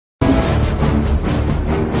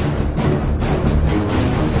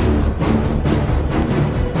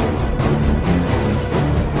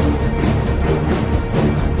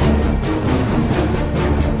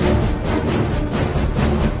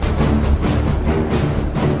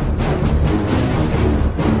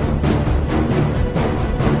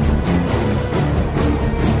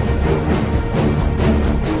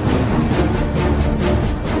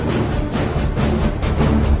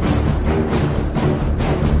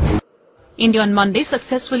India on Monday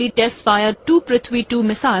successfully test-fired two Prithvi 2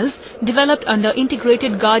 missiles developed under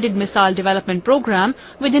Integrated Guided Missile Development Program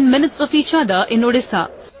within minutes of each other in Odisha.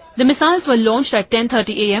 The missiles were launched at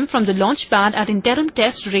 10:30 am from the launch pad at Interim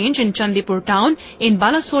Test Range in Chandipur town in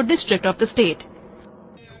Balasore district of the state.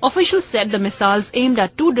 Officials said the missiles aimed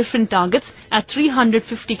at two different targets at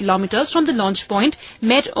 350 kilometers from the launch point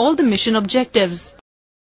met all the mission objectives.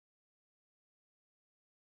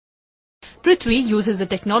 Prithvi uses the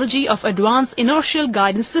technology of Advanced Inertial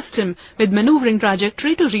Guidance System with maneuvering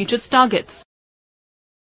trajectory to reach its targets.